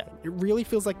Endgame. It really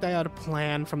feels like they had a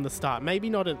plan from the start. Maybe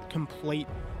not a complete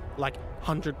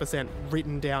 100%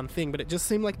 written down thing, but it just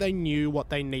seemed like they knew what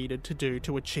they needed to do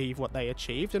to achieve what they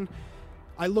achieved. And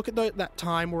I look at that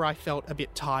time where I felt a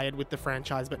bit tired with the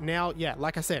franchise, but now, yeah,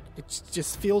 like I said, it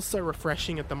just feels so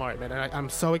refreshing at the moment, and I'm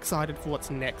so excited for what's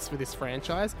next for this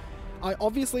franchise. I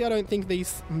don't think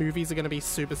these movies are going to be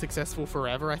super successful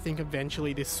forever. I think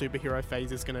eventually this superhero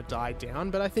phase is going to die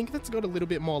down, but I think that's got a little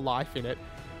bit more life in it.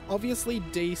 Obviously,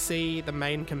 DC, the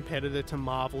main competitor to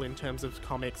Marvel in terms of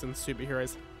comics and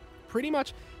superheroes, pretty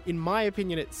much, in my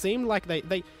opinion, it seemed like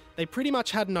they pretty much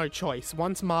had no choice.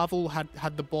 Once Marvel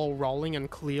had the ball rolling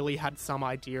and clearly had some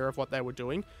idea of what they were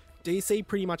doing, DC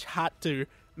pretty much had to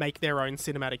make their own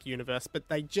cinematic universe, but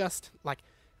they just,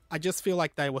 I just feel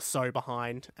like they were so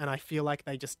behind, and I feel like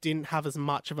they just didn't have as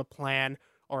much of a plan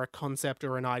or a concept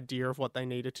or an idea of what they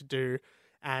needed to do.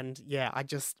 And yeah, I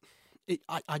just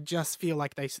feel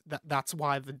like that's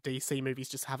why the DC movies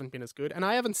just haven't been as good. And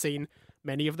I haven't seen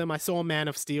many of them. I saw Man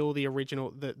of Steel, the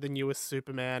original, the newest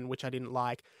Superman, which I didn't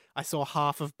like. I saw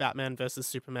half of Batman vs.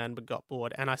 Superman but got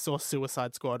bored. And I saw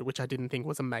Suicide Squad, which I didn't think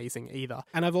was amazing either.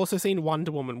 And I've also seen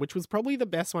Wonder Woman, which was probably the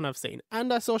best one I've seen.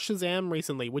 And I saw Shazam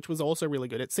recently, which was also really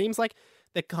good. It seems like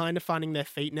they're kind of finding their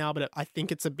feet now, but I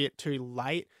think it's a bit too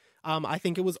late. I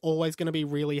think it was always going to be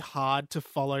really hard to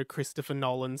follow Christopher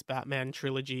Nolan's Batman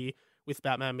trilogy with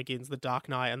Batman Begins, The Dark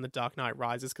Knight, and The Dark Knight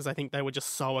Rises, because I think they were just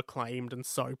so acclaimed and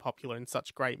so popular and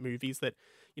such great movies that,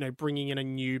 you know, bringing in a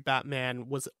new Batman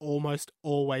was almost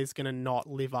always going to not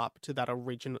live up to that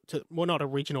not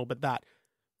original, but that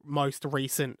most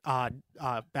recent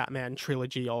Batman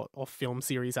trilogy or film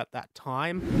series at that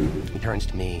time. He turns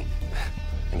to me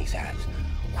and he says,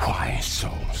 "Why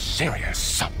so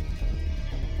serious?"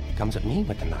 He comes at me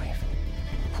with the knife.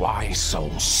 "Why so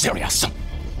serious?"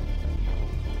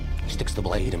 He sticks the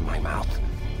blade in my mouth.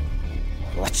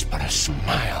 Let's put a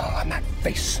smile on that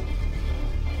face.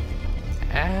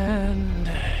 And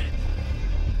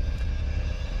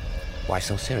why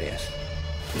so serious?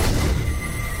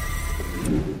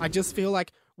 I just feel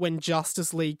like when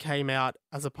Justice League came out,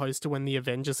 as opposed to when the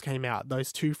Avengers came out,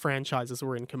 those two franchises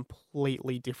were in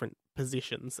completely different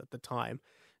positions at the time.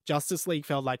 Justice League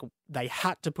felt like they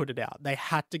had to put it out. They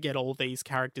had to get all these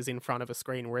characters in front of a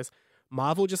screen, whereas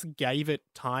Marvel just gave it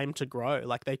time to grow.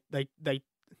 Like they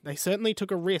certainly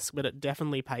took a risk, but it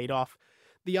definitely paid off.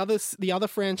 The other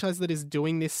franchise that is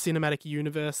doing this cinematic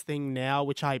universe thing now,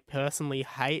 which I personally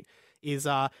hate, is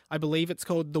I believe it's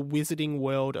called The Wizarding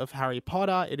World of Harry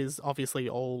Potter. It is obviously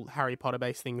all Harry Potter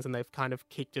based things, and they've kind of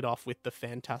kicked it off with the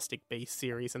Fantastic Beasts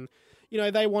series. And you know,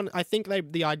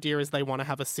 the idea is they want to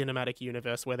have a cinematic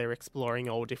universe where they're exploring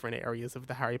all different areas of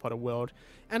the Harry Potter world.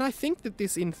 And I think that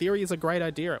this, in theory, is a great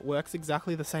idea. It works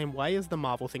exactly the same way as the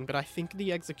Marvel thing, but I think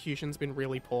the execution's been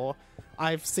really poor.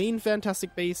 I've seen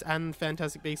Fantastic Beasts and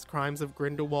Fantastic Beasts: Crimes of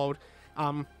Grindelwald.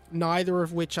 Neither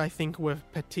of which I think were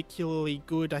particularly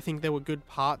good. I think there were good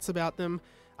parts about them.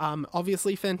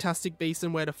 Obviously, Fantastic Beasts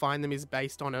and Where to Find Them is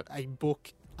based on a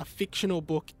book, a fictional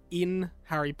book in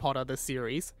Harry Potter, the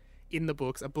series, in the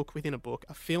books, a book within a book,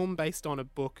 a film based on a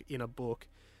book in a book.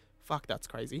 Fuck, that's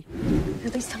crazy.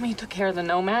 At least tell me you took care of the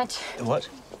no match. The what?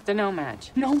 The no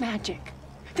match. No magic.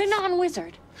 The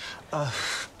non-wizard.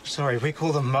 Sorry, we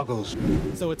call them muggles.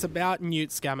 So it's about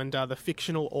Newt Scamander, the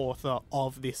fictional author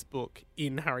of this book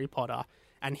in Harry Potter,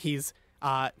 and his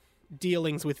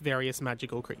dealings with various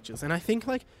magical creatures. And I think,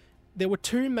 like, there were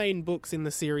two main books in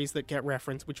the series that get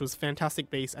referenced, which was Fantastic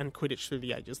Beasts and Quidditch Through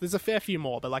the Ages. There's a fair few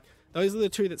more, but, like, those are the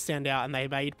two that stand out, and they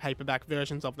made paperback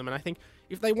versions of them. And I think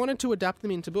if they wanted to adapt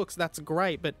them into books, that's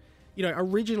great, but you know,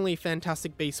 originally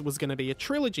Fantastic Beasts was going to be a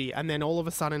trilogy, and then all of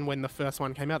a sudden when the first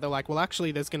one came out, they're like, well,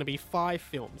 actually, there's going to be 5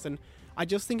 films. And I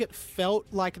just think it felt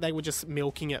like they were just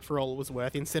milking it for all it was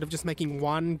worth, instead of just making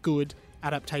one good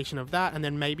adaptation of that and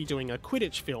then maybe doing a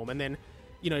Quidditch film. And then,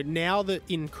 you know, now that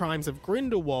in Crimes of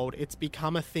Grindelwald, it's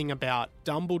become a thing about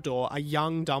Dumbledore, a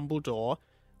young Dumbledore,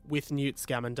 with Newt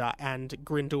Scamander and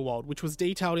Grindelwald, which was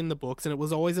detailed in the books, and it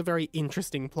was always a very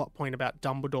interesting plot point about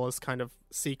Dumbledore's kind of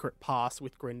secret past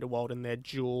with Grindelwald and their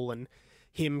duel, and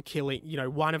him killing, you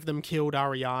know, one of them killed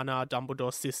Ariana,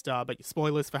 Dumbledore's sister, but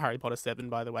spoilers for Harry Potter 7,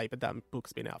 by the way, but that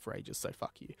book's been out for ages, so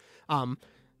fuck you.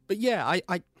 But yeah,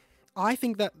 I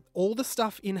think that all the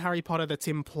stuff in Harry Potter that's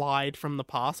implied from the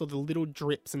past, or the little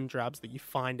drips and drabs that you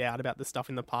find out about the stuff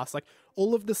in the past, like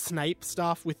all of the Snape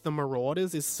stuff with the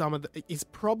Marauders is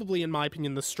probably, in my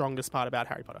opinion, the strongest part about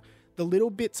Harry Potter. The little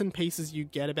bits and pieces you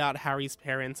get about Harry's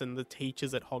parents and the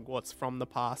teachers at Hogwarts from the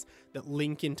past that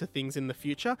link into things in the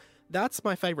future, that's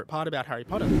my favourite part about Harry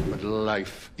Potter. But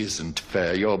life isn't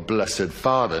fair. Your blessed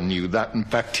father knew that. In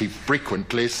fact, he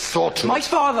frequently thought... My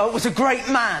father was a great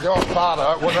man. Your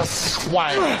father was a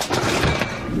swine.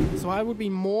 So I would be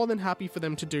more than happy for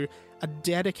them to do a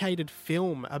dedicated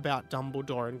film about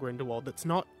Dumbledore and Grindelwald that's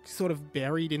not sort of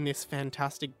buried in this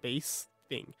Fantastic Beasts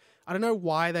thing. I don't know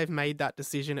why they've made that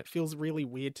decision. It feels really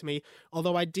weird to me.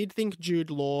 Although I did think Jude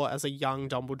Law as a young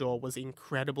Dumbledore was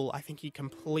incredible. I think he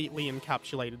completely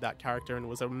encapsulated that character and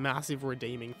was a massive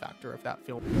redeeming factor of that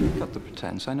film. Cut the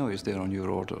pretense. I know he's there on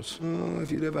your orders. Oh,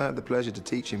 if you'd ever had the pleasure to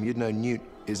teach him, you'd know Newt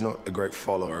is not a great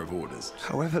follower of orders.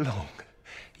 However long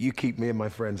you keep me and my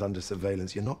friends under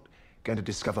surveillance, you're not going to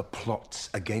discover plots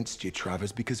against you,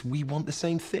 Travers, because we want the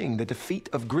same thing, the defeat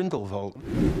of Grindelwald.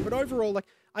 But overall, like,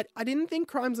 I didn't think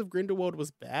Crimes of Grindelwald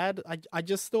was bad. I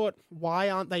just thought, why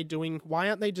aren't they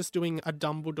just doing a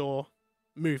Dumbledore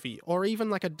movie, or even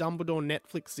like a Dumbledore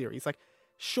Netflix series? Like,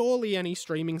 surely any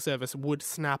streaming service would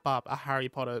snap up a Harry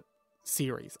Potter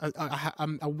series, a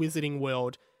Wizarding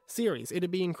World series.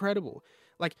 It'd be incredible.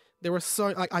 Like, there are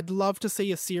I'd love to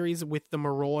see a series with the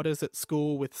Marauders at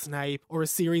school with Snape, or a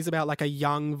series about like a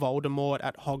young Voldemort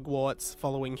at Hogwarts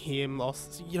following him, or,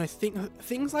 you know,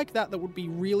 things like that would be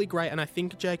really great, and I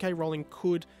think J.K. Rowling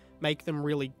could make them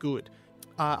really good.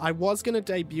 I was going to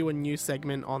debut a new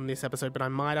segment on this episode, but I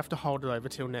might have to hold it over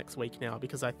till next week now,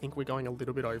 because I think we're going a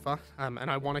little bit over, and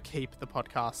I want to keep the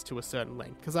podcast to a certain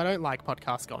length, because I don't like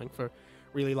podcasts going for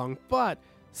really long. But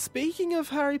Speaking of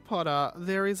Harry Potter,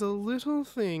 there is a little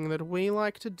thing that we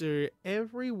like to do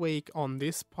every week on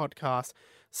this podcast,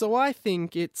 so I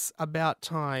think it's about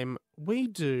time we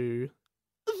do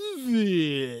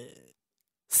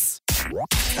this.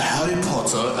 Harry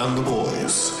Potter and the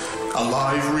Boys, a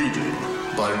live reading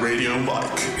by Radio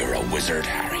Mike. You're a wizard,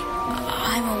 Harry.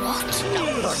 I'm a what?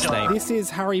 This is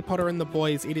Harry Potter and the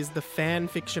Boys. It is the fan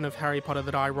fiction of Harry Potter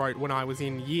that I wrote when I was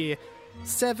in year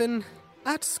 7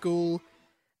 at school.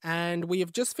 And we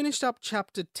have just finished up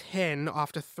chapter 10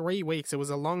 after 3 weeks. It was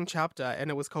a long chapter,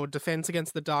 and it was called Defense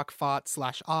Against the Dark Farts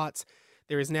 / Arts.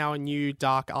 There is now a new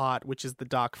dark art, which is the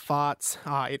Dark Farts.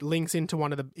 It links into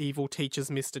one of the evil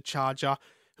teachers, Mr. Charger,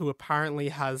 who apparently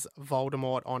has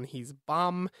Voldemort on his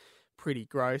bum. Pretty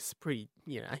gross, pretty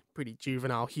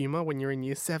juvenile humour when you're in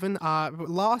year 7.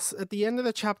 At the end of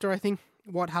the chapter, I think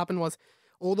what happened was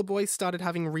all the boys started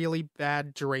having really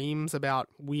bad dreams about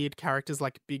weird characters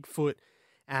like Bigfoot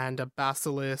and a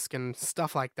basilisk and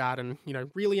stuff like that, and,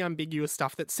 really ambiguous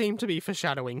stuff that seemed to be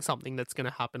foreshadowing something that's going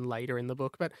to happen later in the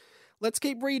book. But let's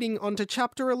keep reading on to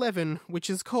chapter 11, which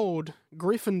is called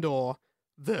Gryffindor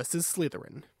versus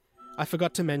Slytherin. I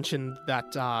forgot to mention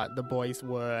that the boys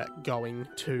were going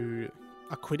to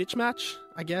a Quidditch match,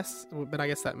 I guess, but I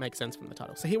guess that makes sense from the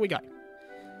title. So here we go.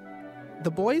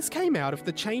 The boys came out of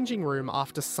the changing room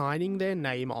after signing their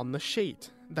name on the sheet.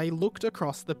 They looked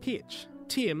across the pitch.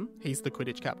 Tim, he's the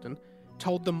Quidditch captain,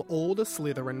 told them all the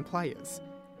Slytherin players.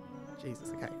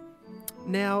 Jesus, okay.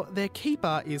 Now, their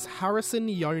keeper is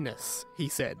Harrison Jonas, he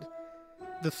said.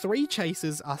 The 3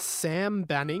 chasers are Sam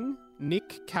Banning,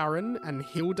 Nick Karen, and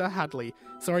Hilda Hadley.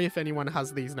 Sorry if anyone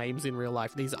has these names in real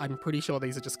life. I'm pretty sure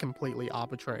these are just completely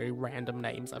arbitrary, random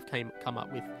names I've come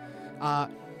up with.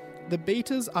 The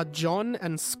beaters are John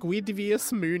and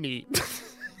Squidvius Mooney.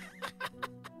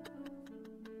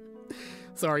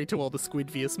 Sorry to all the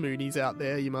Squidvius Moonies out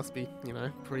there. You must be,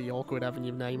 pretty awkward having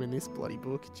your name in this bloody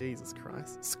book. Jesus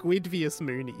Christ. Squidvius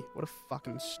Mooney. What a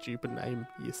fucking stupid name,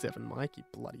 year 7 Mike, you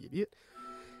bloody idiot.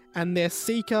 And their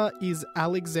seeker is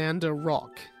Alexander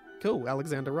Rock. Cool,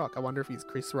 Alexander Rock. I wonder if he's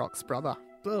Chris Rock's brother.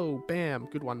 Oh, bam.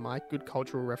 Good one, Mike. Good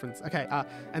cultural reference. Okay,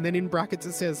 and then in brackets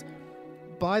it says,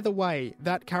 by the way,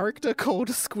 that character called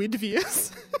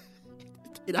Squidvius...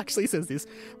 It actually says this.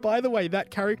 By the way,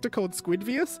 that character called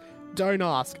Squidvius... Don't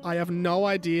ask. I have no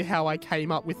idea how I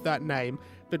came up with that name.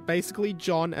 But basically,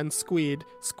 John and Squid.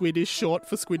 Squid is short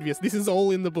for Squidvius. This is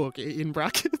all in the book, in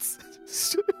brackets.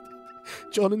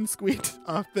 John and Squid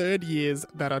are 3rd years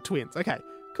that are twins. Okay,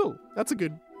 cool. That's a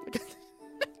good...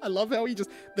 I love how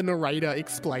the narrator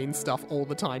explains stuff all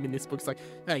the time in this book. It's like,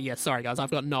 oh yeah, sorry guys,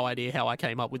 I've got no idea how I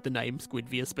came up with the name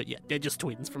Squidvius, but yeah, they're just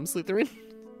twins from Slytherin.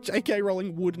 J.K.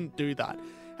 Rowling wouldn't do that.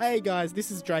 Hey guys,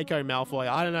 this is Draco Malfoy.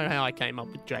 I don't know how I came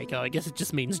up with Draco. I guess it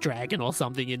just means dragon or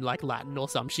something in Latin or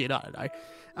some shit. I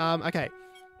don't know. Okay.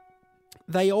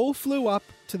 They all flew up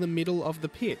to the middle of the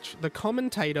pitch. The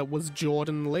commentator was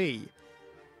Jordan Lee.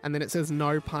 And then it says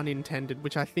no pun intended,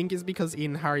 which I think is because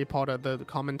in Harry Potter, the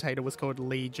commentator was called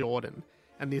Lee Jordan.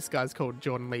 And this guy's called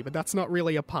Jordan Lee. But that's not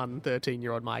really a pun,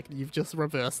 13-year-old Mike. You've just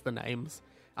reversed the names.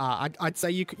 I'd say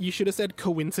you should have said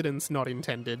coincidence not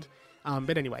intended.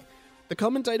 But anyway... The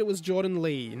commentator was Jordan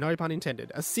Lee, no pun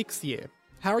intended, a 6th year.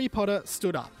 Harry Potter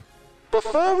stood up.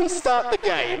 Before we start the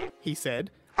game, he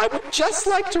said, I would just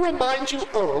like to remind you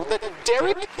all that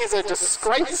Derek is a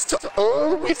disgrace to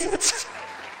all wizards.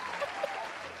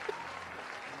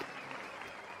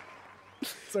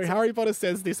 So Harry Potter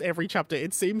says this every chapter.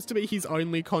 It seems to be his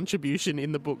only contribution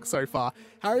in the book so far.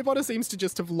 Harry Potter seems to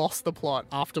just have lost the plot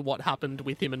after what happened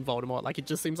with him and Voldemort. Like, it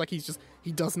just seems like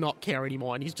he does not care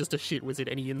anymore, and he's just a shit wizard,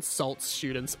 and he insults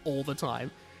students all the time.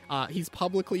 He's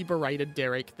publicly berated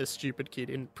Derek, the stupid kid,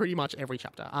 in pretty much every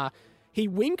chapter. He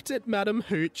winked at Madam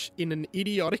Hooch in an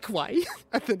idiotic way,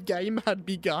 and the game had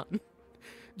begun.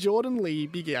 Jordan Lee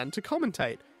began to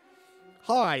commentate.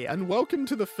 Hi, and welcome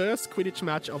to the first Quidditch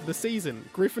match of the season,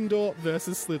 Gryffindor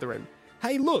versus Slytherin.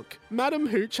 Hey look, Madam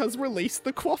Hooch has released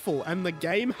the quaffle and the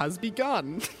game has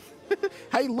begun.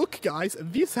 Hey look guys,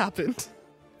 this happened.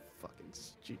 Fucking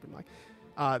stupid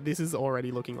Mike. This is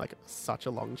already looking like such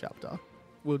a long chapter.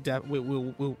 We'll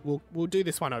do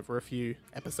this one over a few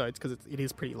episodes because it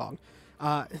is pretty long.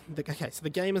 Okay, so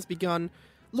the game has begun.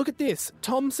 Look at this.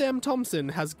 Tom Sam Thompson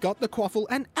has got the quaffle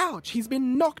and ouch, he's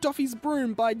been knocked off his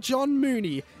broom by John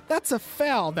Mooney. That's a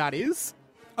foul, that is.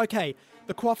 Okay,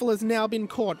 the quaffle has now been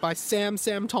caught by Sam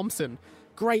Thompson.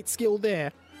 Great skill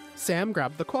there. Sam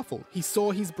grabbed the quaffle. He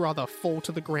saw his brother fall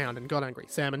to the ground and got angry.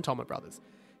 Sam and Tom are brothers.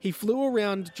 He flew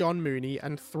around John Mooney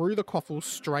and threw the quaffle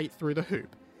straight through the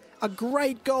hoop. A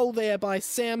great goal there by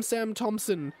Sam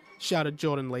Thompson, shouted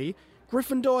Jordan Lee.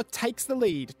 Gryffindor takes the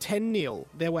lead, 10-0.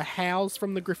 There were howls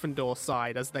from the Gryffindor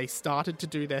side as they started to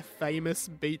do their famous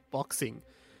beatboxing.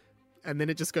 And then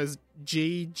it just goes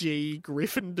GG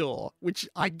Gryffindor, which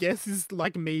I guess is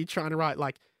like me trying to write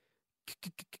like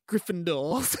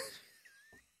Gryffindors.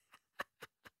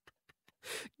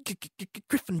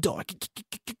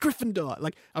 Gryffindor.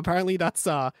 Like apparently that's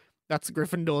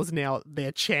Gryffindors now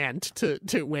their chant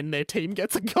to when their team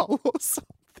gets a goal or something.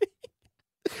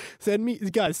 Send me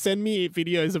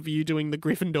videos of you doing the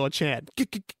Gryffindor chant.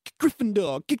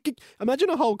 Gryffindor. Imagine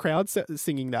a whole crowd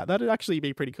singing that. That'd actually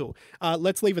be pretty cool.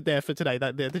 Let's leave it there for today.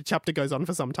 The chapter goes on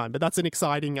for some time, but that's an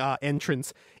exciting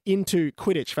entrance into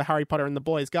Quidditch for Harry Potter and the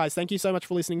boys. Guys, thank you so much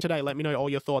for listening today. Let me know all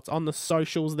your thoughts on the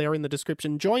socials. They're in the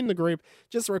description. Join the group.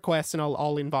 Just request and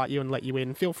I'll invite you and let you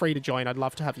in. Feel free to join. I'd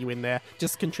love to have you in there.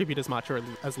 Just contribute as much or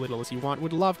as little as you want.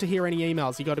 Would love to hear any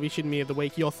emails. You got to be shitting me of the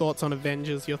week. Your thoughts on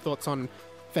Avengers, your thoughts on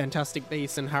Fantastic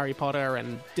Beasts and Harry Potter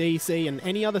and DC and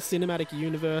any other cinematic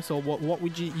universe, or what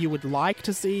would you would like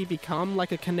to see become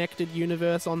like a connected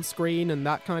universe on screen and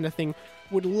that kind of thing.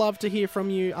 Would love to hear from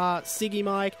you. Siggy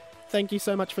Mike, thank you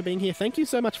so much for being here. Thank you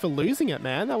so much for losing it,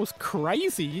 man. That was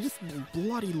crazy. You just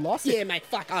bloody lost it. Yeah, mate,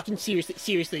 fuck, I can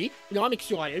seriously, I'm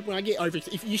excited when I get over it.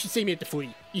 If you should see me at the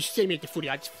footy.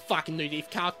 I just fucking lose it. If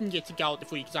Carlton gets a goal at the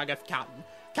footy, because I go for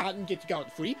Carlton gets to go at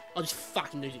the footy, I'll just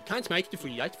fucking lose it. Can't make it to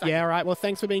footy, though. Yeah, all right. Well,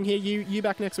 thanks for being here. You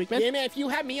back next week, man? Yeah, man. If you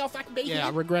have me, I'll fucking be here.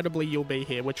 Yeah, regrettably, you'll be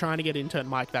here. We're trying to get intern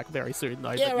Mike back very soon,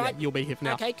 though. Yeah, but right. Yeah, you'll be here for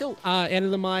now. Okay, cool. End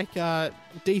of the mic.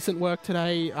 Decent work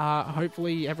today.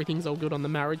 Hopefully, everything's all good on the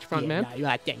marriage front, man.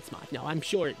 No, thanks, Mike. No, I'm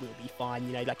sure it will be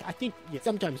fine. I think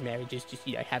sometimes marriages just,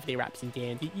 have their ups and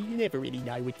downs. You never really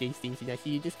know with these things, so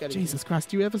you just gotta... Jesus Christ,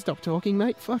 do you ever stop talking,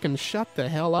 mate? Fucking shut the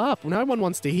hell up. No one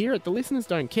wants to hear it. The listeners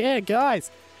don't care, guys.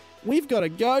 We've got to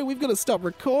go. We've got to stop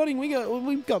recording.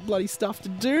 We've got bloody stuff to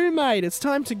do, mate. It's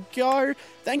time to go.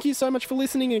 Thank you so much for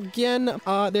listening again.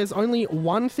 There's only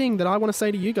one thing that I want to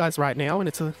say to you guys right now, and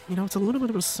it's a little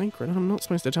bit of a secret, and I'm not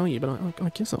supposed to tell you, but I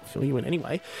guess I'll fill you in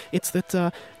anyway. It's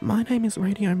that my name is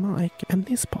Radio Mike, and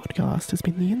this podcast has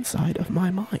been the inside of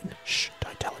my mind. Shh,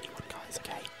 don't tell anyone, guys,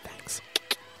 okay?